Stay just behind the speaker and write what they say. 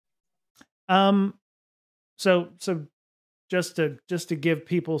Um, so just to give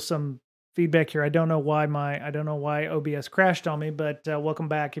people some feedback here. I don't know why OBS crashed on me, but welcome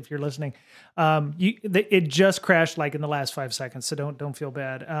back if you're listening. It just crashed like in the last 5 seconds, so don't feel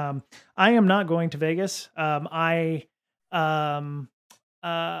bad. I am not going to Vegas. Um,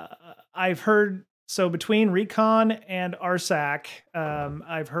 uh, I've heard so between Recon and RSAC,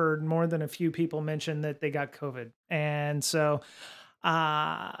 I've heard more than a few people mention that they got COVID, and so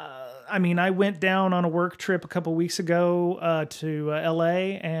I mean, I went down on a work trip a couple weeks ago to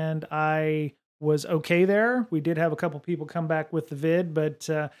LA, and I was okay there. We did have a couple people come back with the vid, but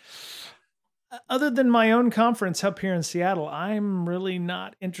other than my own conference up here in Seattle, I'm really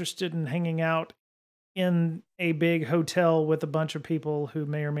not interested in hanging out in a big hotel with a bunch of people who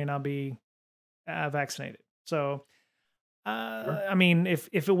may or may not be vaccinated. So Sure. I mean, if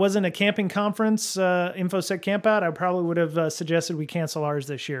it wasn't a camping conference, InfoSec Camp Out, I probably would have suggested we cancel ours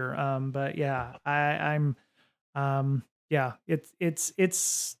this year. But yeah, yeah, it's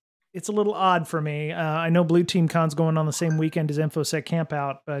a little odd for me. I know Blue Team Con's going on the same weekend as InfoSec Camp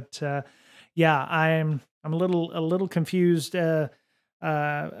Out, but yeah, I'm a little confused about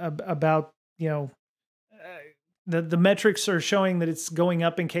uh, the metrics are showing that it's going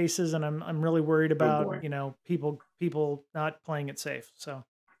up in cases, and I'm really worried Oh about boy. people not playing it safe. So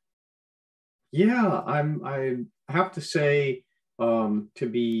Yeah, I have to say, to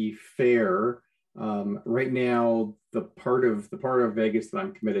be fair, right now the part of Vegas that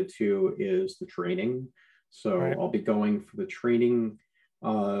I'm committed to is the training. So right, I'll be going for the training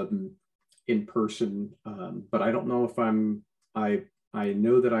um, in person, but I don't know if I I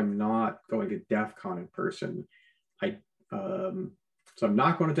know that I'm not going to DEF CON in person. I so I'm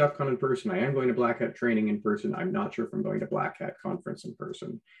not going to DEF CON in person. I am going to Black Hat training in person. I'm not sure if I'm going to Black Hat conference in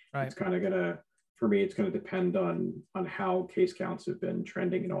person. right, It's kind of gonna For me, it's going to depend on how case counts have been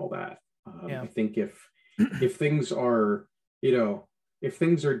trending and all that. yeah, I think if things are, you know, if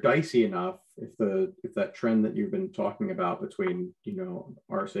things are dicey enough, if that trend that you've been talking about between,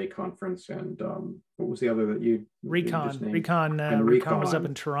 RSA conference and what was the other that you just named, and Recon was up Recon.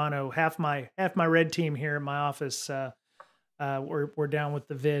 in Toronto. Half my red team here in my office. We're down with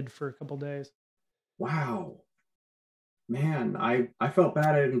the vid for a couple days. Wow, man, I felt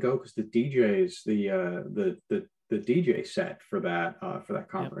bad I didn't go because the DJ set for that Yep,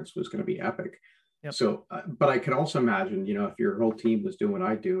 conference was going to be epic. yep, So, but I could also imagine, if your whole team was doing what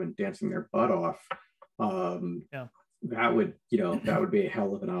I do and dancing their butt off, um, yeah, that would be a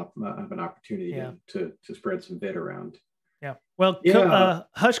hell of an opportunity yeah. to spread some vid around. Yeah. Well, Yeah.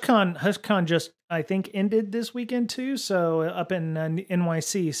 HushCon just I think ended this weekend too. So up in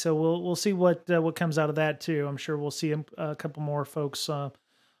NYC. So we'll see what comes out of that too. I'm sure we'll see a couple more folks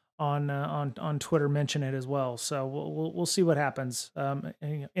on Twitter mention it as well. So we'll see what happens.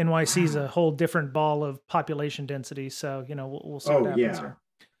 NYC is a Wow. whole different ball of population density. So we'll see what Oh happens yeah. there.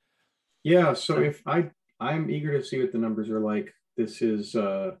 Yeah. So So if I'm eager to see what the numbers are like. This is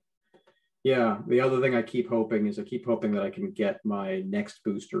Yeah, the other thing I keep hoping that I can get my next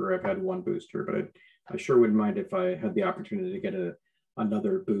booster. I've had one booster, but I sure wouldn't mind if I had the opportunity to get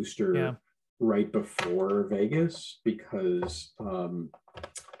another yeah, booster right before Vegas because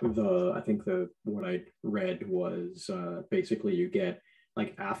the I think the what I read was basically you get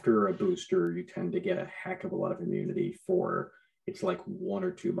like after a booster you tend to get a heck of a lot of immunity for it's like 1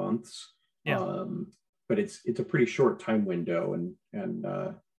 or 2 months, yeah, but it's a pretty short time window and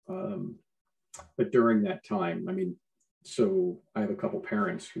um, but during that time, I mean, so I have a couple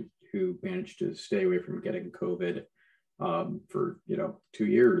parents who managed to stay away from getting COVID for 2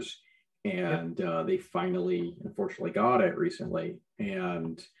 years, yep, and they finally, unfortunately, got it recently.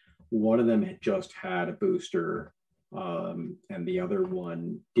 And one of them had just had a booster, and the other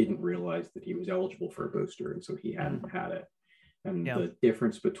one didn't realize that he was eligible for a booster, and so he mm, hadn't had it. And yeah, the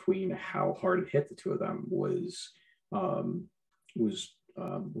difference between how hard it hit the two of them um,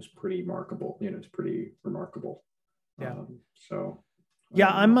 was pretty remarkable. It's pretty remarkable. yeah. So I Yeah,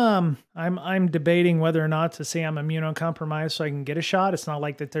 don't I'm know. um I'm debating whether or not to say I'm immunocompromised so I can get a shot. It's not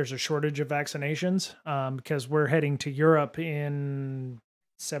like that there's a shortage of vaccinations because we're heading to Europe in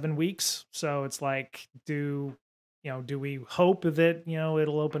 7 weeks. So it's like, do we hope that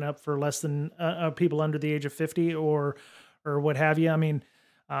it'll open up for less than people under the age of 50 or what have you? I mean,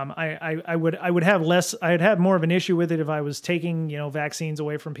 I would have less. I'd have more of an issue with it if I was taking vaccines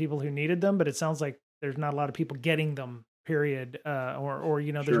away from people who needed them. But it sounds like there's not a lot of people getting them period or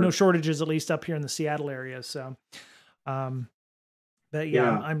there's no Sure. shortages at least up here in the Seattle area, so um but yeah,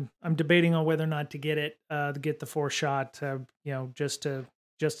 I'm Yeah. I'm I'm debating on whether or not to get it to get the fourth shot, just to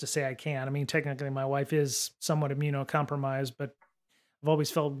say I can. I mean, technically my wife is somewhat immunocompromised, but I've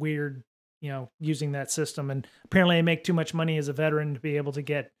always felt weird using that system. And apparently I make too much money as a veteran to be able to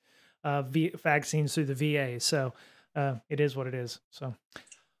get vaccines through the VA. So it is what it is. So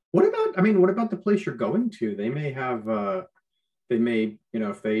what about, I mean, what about the place you're going to? They may have, they may,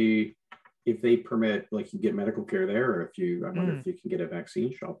 if they permit, like, you get medical care there, or if you, I wonder if you can get a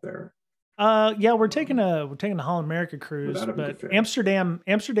vaccine shot there. Yeah, we're taking a Holland America cruise, but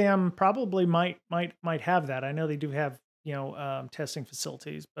Amsterdam probably might have that. I know they do have testing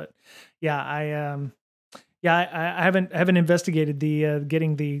facilities, but yeah, I haven't investigated the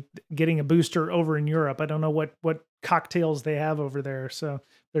getting a booster over in Europe. I don't know what cocktails they have over there, so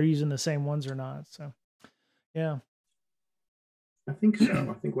they're using the same ones or not. So yeah, I think so.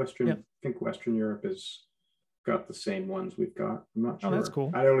 I think yeah. Western Europe has got the same ones we've got. I'm not Oh, sure. that's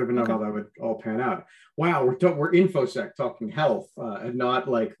cool. I don't even know Okay. how that would all pan out. Wow, we're InfoSec talking health, and not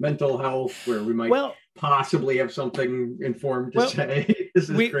like mental health, where we might Well, possibly have something informed to well, say. This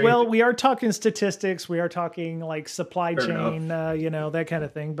is crazy. we are talking statistics. We are talking like supply Fair chain, that kind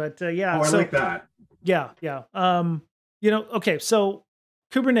of thing. But yeah, Oh, I like that. yeah. Okay, so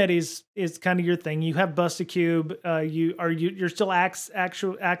Kubernetes is kind of your thing. You have Bustacube. You're still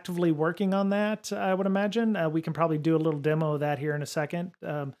actively working on that, I would imagine. We can probably do a little demo of that here in a second.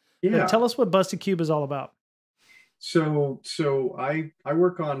 But Yeah. tell us what Bustacube is all about. So I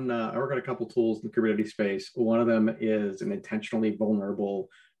work on a couple tools in the Kubernetes space. One of them is an intentionally vulnerable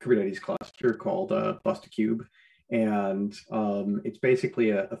Kubernetes cluster called Bustacube, and it's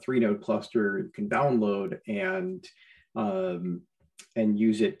basically a 3-node cluster you can download and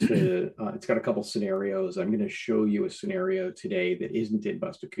use it to. It's got a couple scenarios. I'm going to show you a scenario today that isn't in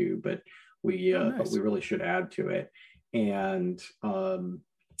Bustacube, but Nice. but we really should add to it. And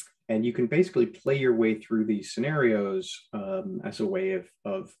you can basically play your way through these scenarios as a way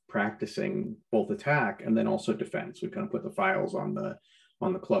of practicing both attack and then also defense. We kind of put the files on the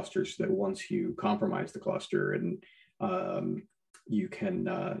cluster so that once you compromise the cluster, and you can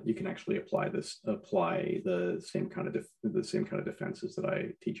actually apply the same kind of defenses that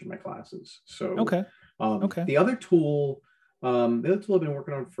I teach in my classes. So Okay. The other tool. The other tool I've been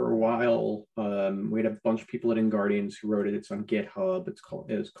working on for a while, we had a bunch of people at InGuardians who wrote it. It's on GitHub. It's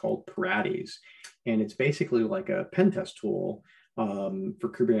called Paratis, and it's basically like a pen test tool for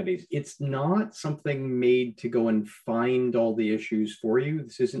Kubernetes. It's not something made to go and find all the issues for you.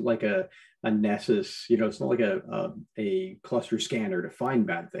 This isn't like a Nessus, it's not like a cluster scanner to find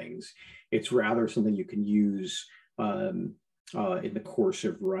bad things. It's rather something you can use in the course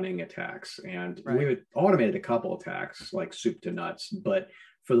of running attacks. And Right. we've automated a couple attacks like soup to nuts, but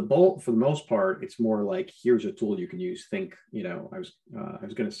for the most part, it's more like, here's a tool you can use. Think, I was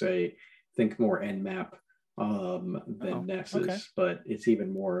going to say, think more Nmap than Nessus, okay. but it's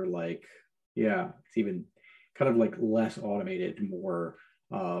even more like, it's even kind of like less automated, more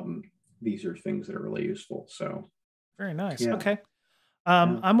these are things that are really useful. So Very nice. yeah. Okay.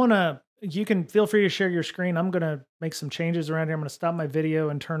 Yeah. You can feel free to share your screen. I'm going to make some changes around here. I'm going to stop my video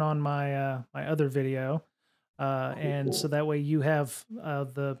and turn on my, my other video. And so Cool. that way you have,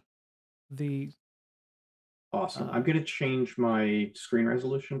 the, Awesome. I'm going to change my screen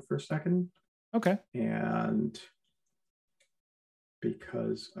resolution for a second. okay. And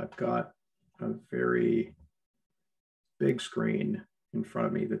because I've got a very big screen in front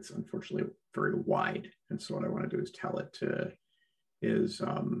of me that's unfortunately very wide. And so what I want to do is tell it to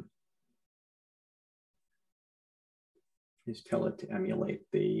emulate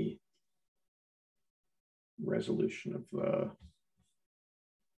the resolution of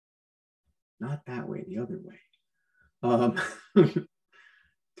not that way, the other way.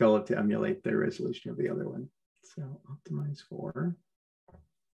 Tell it to emulate the resolution of the other one. So optimize for.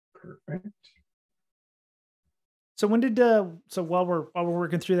 Perfect. So when did so while we're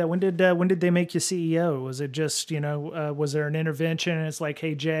working through that, when did they make you CEO? Was it just, was there an intervention and it's like,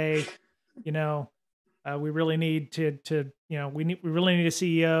 hey Jay, we really need to we really need a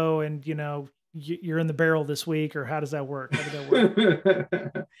CEO, and you're in the barrel this week, or how does that work? How did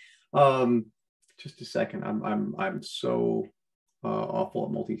that work? Just a second. I'm so awful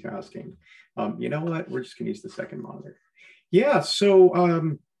at multitasking. You know what? We're just gonna use the second monitor. Yeah.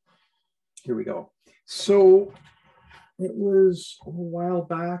 So here we go. So it was a while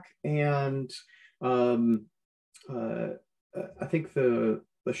back, and I think the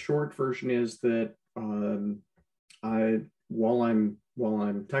short version is that while I'm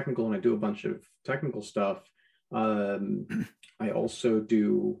technical and I do a bunch of technical stuff, I also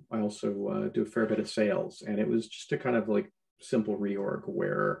do a fair bit of sales, and it was just a kind of like simple reorg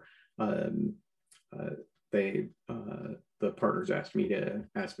where the partners asked me to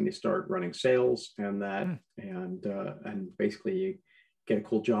start running sales, and that and basically get a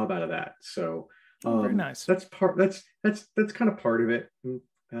cool job out of that. So Very nice. that's kind of part of it.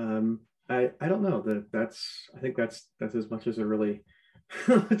 I don't know I think that's as much as a really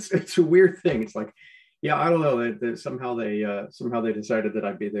it's a weird thing. It's like, yeah, I don't know that somehow they decided that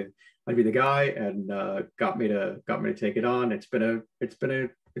I'd be the guy, and got me to take it on. It's been a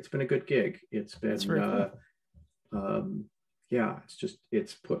good gig. That's very cool. Yeah,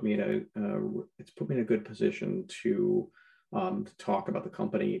 it's put me in a good position to talk about the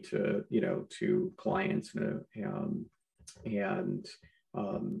company to clients, and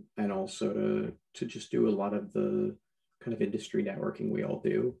also to just do a lot of the kind of industry networking we all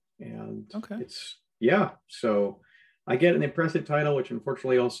do. And Okay. so I get an impressive title, which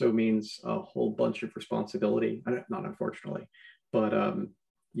unfortunately also means a whole bunch of responsibility. Not unfortunately, but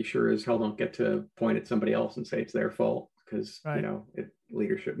you sure as hell don't get to point at somebody else and say it's their fault, because Right.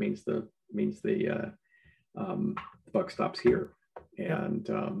 Leadership means the buck stops here. And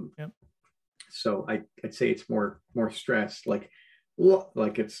Yep. so I'd say it's more stress. Like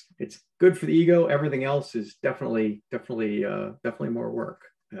it's good for the ego. Everything else is definitely more work.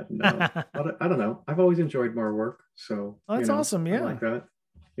 And I don't know. I've always enjoyed more work. So Well, that's awesome. I Yeah. like that.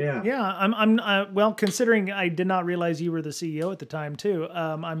 Yeah. Yeah. Well, considering I did not realize you were the CEO at the time too.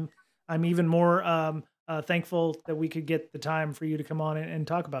 I'm even more thankful that we could get the time for you to come on and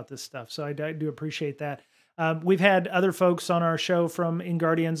talk about this stuff. So I do appreciate that. We've had other folks on our show from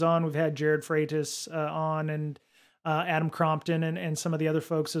InGuardians on. We've had Jared Freitas on, and Adam Crompton, and some of the other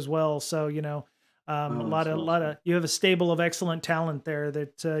folks as well. So, a lot of, you have a stable of excellent talent there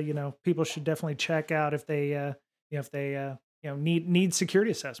that, people should definitely check out if they, need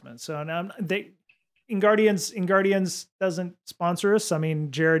security assessments. So now InGuardians doesn't sponsor us. I mean,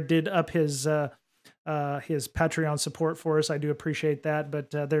 Jared did up his Patreon support for us. I do appreciate that,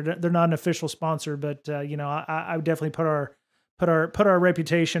 but they're not an official sponsor. But I would definitely put our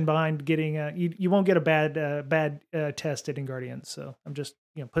reputation behind getting. You won't get a bad test at InGuardians. So I'm just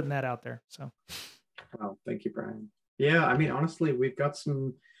putting that out there. So. Wow, thank you, Brian. Yeah, I mean, honestly, we've got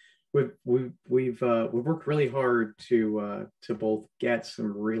some. We've worked really hard to both get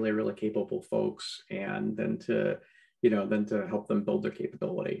some really capable folks, and then to help them build their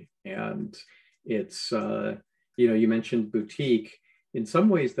capability. And it's you mentioned boutique. In some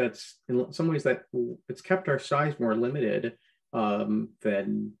ways that it's kept our size more limited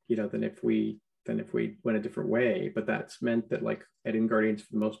than if we went a different way. But that's meant that, like, at InGuardians,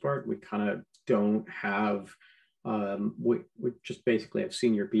 for the most part, we kind of don't have we just basically have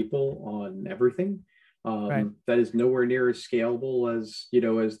senior people on everything. Right. That is nowhere near as scalable as I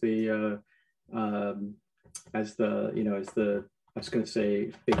was going to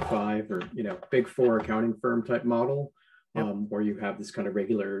say Big Five, or Big Four accounting firm type model. Yep. Where you have this kind of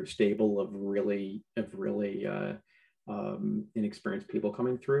regular stable of really inexperienced people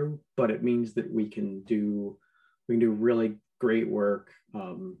coming through. But it means that we can do really great work.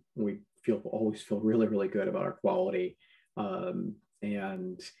 We always feel really good about our quality,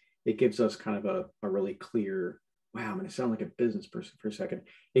 and it gives us kind of a really clear. Wow, I'm going to sound like a business person for a second.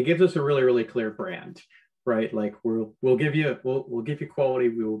 It gives us a really clear brand, right? Like we'll give you quality.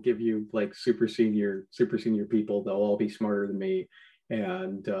 We will give you like super senior people. They'll all be smarter than me,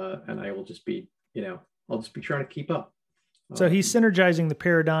 and I will just be I'll just be trying to keep up. So he's synergizing the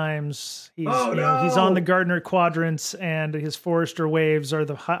paradigms. He's he's on the Gartner quadrants, and his Forrester waves are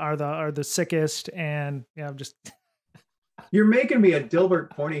the sickest. And just you're making me a Dilbert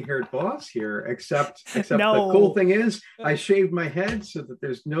pointy-haired boss here. Except no. The cool thing is I shaved my head so that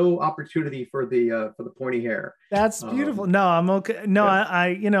there's no opportunity for the pointy hair. That's beautiful. No, I'm okay. No,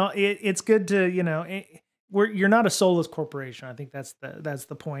 yeah. It's good to you're not a soulless corporation. I think that's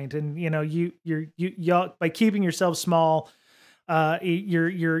the point. And you by keeping yourself small,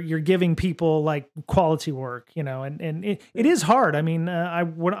 you're giving people like quality work, and it is hard. I mean, I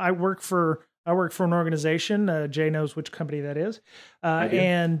work for an organization. Jay knows which company that is.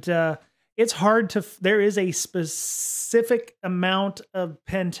 And it's hard there is a specific amount of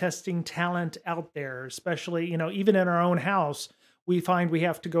pen testing talent out there, especially, even in our own house, we find we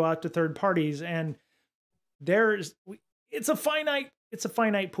have to go out to third parties, and it's a finite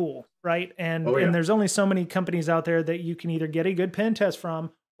pool, right? And and there's only so many companies out there that you can either get a good pen test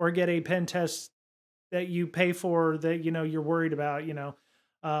from, or get a pen test that you pay for that you're worried about.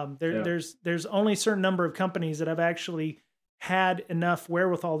 There's only a certain number of companies that have actually had enough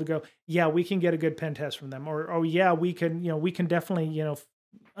wherewithal to go, yeah, we can get a good pen test from them, or oh yeah, we can definitely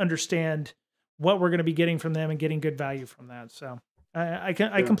understand what we're going to be getting from them and getting good value from that. So I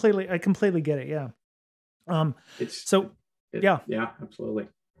completely get it. Yeah. Yeah, absolutely.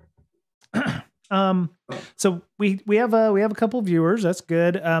 Oh, So we have a couple of viewers. That's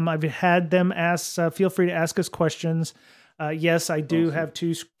good. I've had them ask. Feel free to ask us questions. Yes, I do awesome. have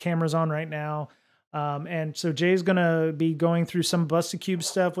two cameras on right now, and so Jay's gonna be going through some Busted Cube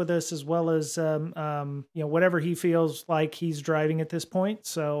stuff with us, as well as whatever he feels like he's driving at this point.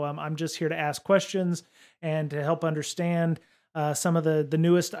 So I'm just here to ask questions and to help understand some of the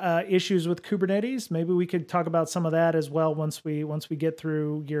newest issues with Kubernetes. Maybe we could talk about some of that as well once we get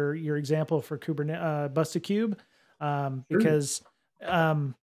through your example for Kubernetes Busted Cube, Sure. because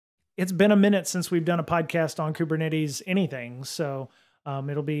it's been a minute since we've done a podcast on Kubernetes anything. So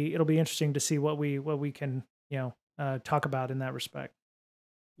it'll be interesting to see what we can talk about in that respect.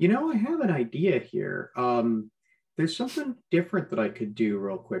 I have an idea here. There's something different that I could do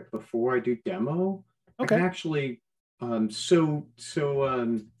real quick before I do demo. I can Okay. actually, in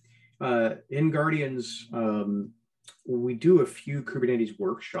Guardians, we do a few Kubernetes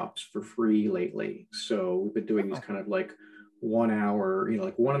workshops for free lately. So we've been doing these Oh, kind of like 1 hour,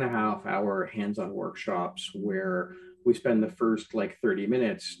 like 1.5 hour hands-on workshops where we spend the first like 30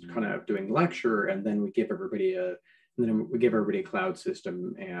 minutes kind of doing lecture, and then we give everybody a cloud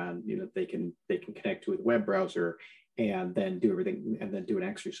system, and they can connect to a web browser and then do everything and then do an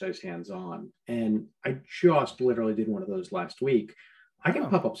exercise hands-on. And I just literally did one of those last week. I can oh,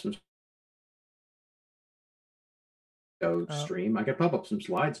 pop up some uh, stream. I could pop up some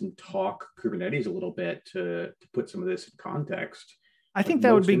slides and talk Kubernetes a little bit to put some of this in context. I Like think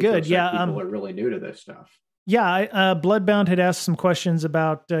that would most be good. Yeah. InfoSec people are really new to this stuff. Yeah, Bloodbound had asked some questions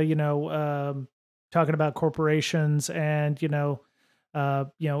about talking about corporations and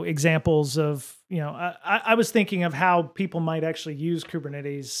examples of I was thinking of how people might actually use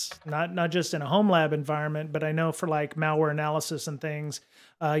Kubernetes, not just in a home lab environment, but I know for like malware analysis and things,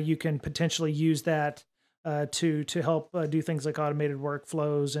 you can potentially use that to help do things like automated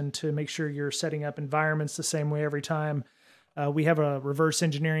workflows and to make sure you're setting up environments the same way every time. We have a reverse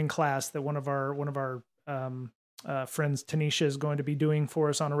engineering class that one of our friends, Tanisha, is going to be doing for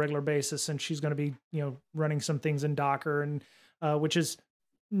us on a regular basis, and she's going to be running some things in Docker, and which is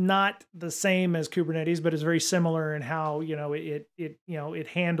not the same as Kubernetes, but is very similar in how it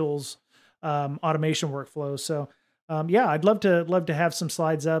handles automation workflows. So yeah, I'd love to have some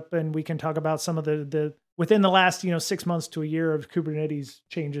slides up, and we can talk about some of the within the last 6 months to a year of Kubernetes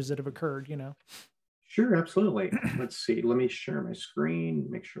changes that have occurred. Sure, absolutely. Let's see. Let me share my screen.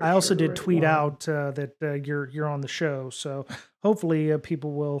 Make sure I I share also the did right tweet one. out that you're on the show, so hopefully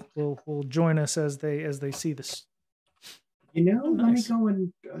people will join us as they see this. Oh, Let me nice. go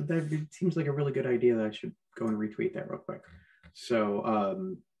and that it seems like a really good idea that I should go and retweet that real quick.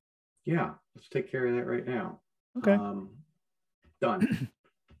 So yeah, let's take care of that right now. Okay. Um, done.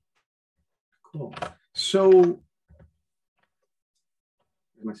 Cool. So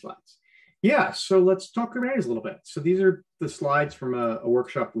my slides. Yeah, so let's talk Kubernetes a little bit. So these are the slides from a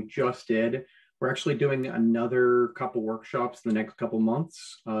workshop we just did. We're actually doing another couple workshops in the next couple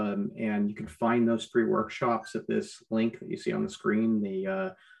months, and you can find those free workshops at this link that you see on the screen,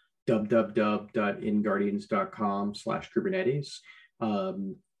 the www.inguardians.com/Kubernetes.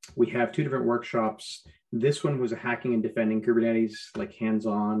 We have two different workshops. This one was a hacking and defending Kubernetes, like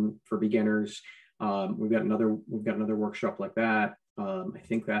hands-on for beginners. We've got another workshop like that. I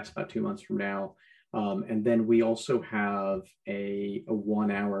think that's about 2 months from now. And then we also have a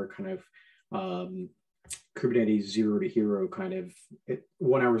 1 hour kind of Kubernetes zero to hero kind of.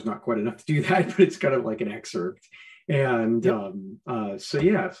 1 hour is not quite enough to do that, but it's kind of like an excerpt. And Yep. so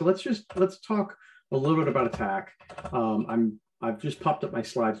yeah, so let's talk a little bit about attack. I've just popped up my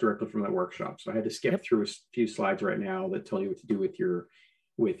slides directly from that workshop, so I had to skip Yep. through a few slides right now that tell you what to do with your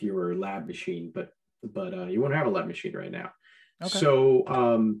lab machine, but you won't have a lab machine right now. Okay.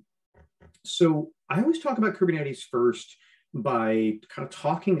 So I always talk about Kubernetes first by kind of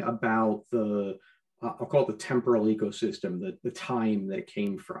talking about I'll call it the temporal ecosystem, the time that it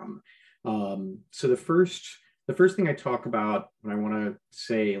came from. So the first thing I talk about when I want to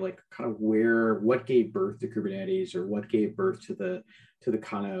say like kind of what gave birth to Kubernetes, or what gave birth to the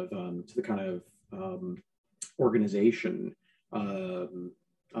kind of organization,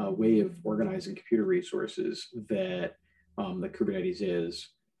 way of organizing computer resources that Kubernetes is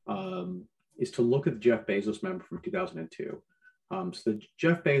to look at the Jeff Bezos memo from 2002. So the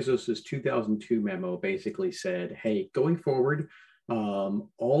Jeff Bezos's 2002 memo basically said, "Hey, going forward,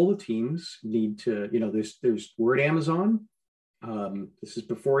 all the teams need to, we're at Amazon. This is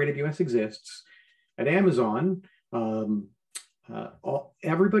before AWS exists. At Amazon,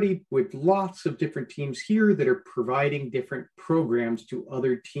 everybody with lots of different teams here that are providing different programs to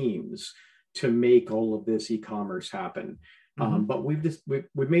other teams to make all of this e-commerce happen. Mm-hmm. But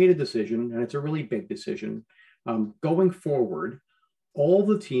we've made a decision, and it's a really big decision. Going forward, all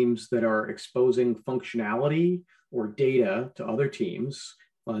the teams that are exposing functionality or data to other teams,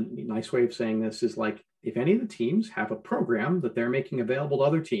 a nice way of saying this is like if any of the teams have a program that they're making available to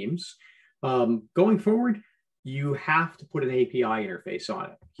other teams, going forward, you have to put an API interface on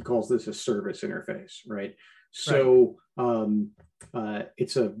it. He calls this a service interface, right? Right. So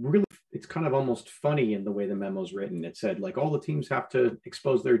it's kind of almost funny in the way the memo's written. It said like all the teams have to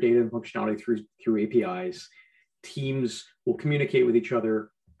expose their data and functionality through APIs. Teams will communicate with each other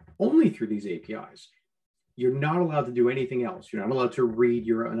only through these APIs. You're not allowed to do anything else. You're not allowed to read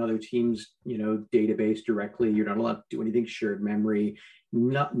another team's database directly. You're not allowed to do anything shared memory.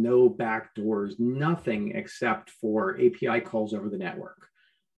 No backdoors, nothing except for API calls over the network.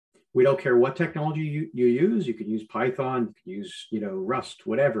 We don't care what technology you use. You can use Python, you can use Rust,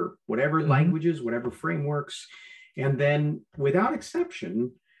 whatever Mm-hmm. languages, whatever frameworks, and then without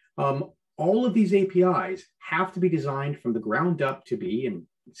exception, all of these APIs have to be designed from the ground up to be, and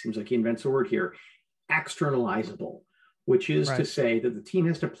it seems like he invents a word here, externalizable, which is to say that the team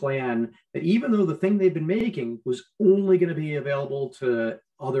has to plan that even though the thing they've been making was only going to be available to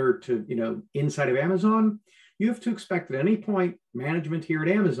inside of Amazon, you have to expect that at any point management here at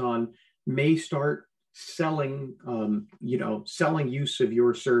Amazon may start selling use of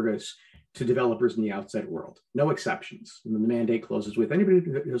your service to developers in the outside world. No exceptions. And then the mandate closes with anybody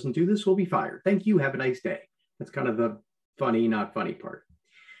who doesn't do this will be fired. Thank you. Have a nice day. That's kind of the funny, not funny part.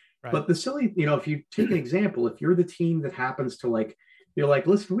 Right. But the silly, if you take an example, if you're the team that happens to you're like,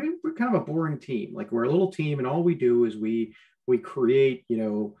 listen, we're kind of a boring team. Like we're a little team and all we do is we create,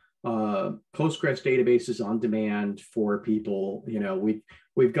 Postgres databases on demand for people.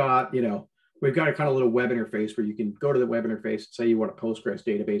 We've got a kind of little web interface where you can go to the web interface and say you want a Postgres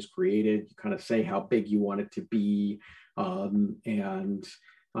database created. You kind of say how big you want it to be, and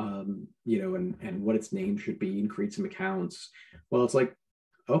what its name should be, and create some accounts. Well, it's like,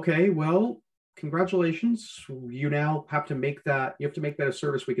 okay, well, congratulations. You now have to make that. You have to make that a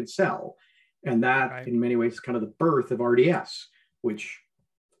service we can sell, and that in many ways is kind of the birth of RDS, which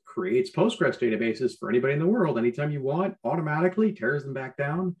creates Postgres databases for anybody in the world anytime you want, automatically tears them back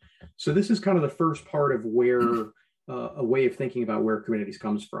down. So this is kind of the first part of where a way of thinking about where Kubernetes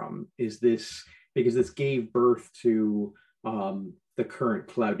comes from is this, because this gave birth to the current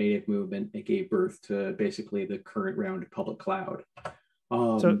cloud native movement. It gave birth to basically the current round of public cloud.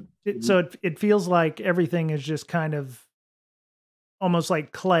 So it feels like everything is just kind of almost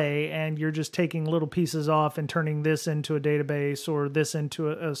like clay, and you're just taking little pieces off and turning this into a database or this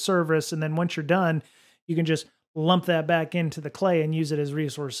into a service. And then once you're done, you can just lump that back into the clay and use it as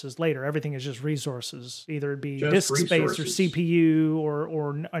resources later. Everything is just resources, either it be disk space or CPU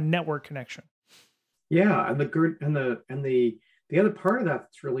or a network connection. Yeah. And the other part of that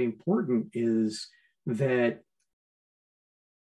that's really important is that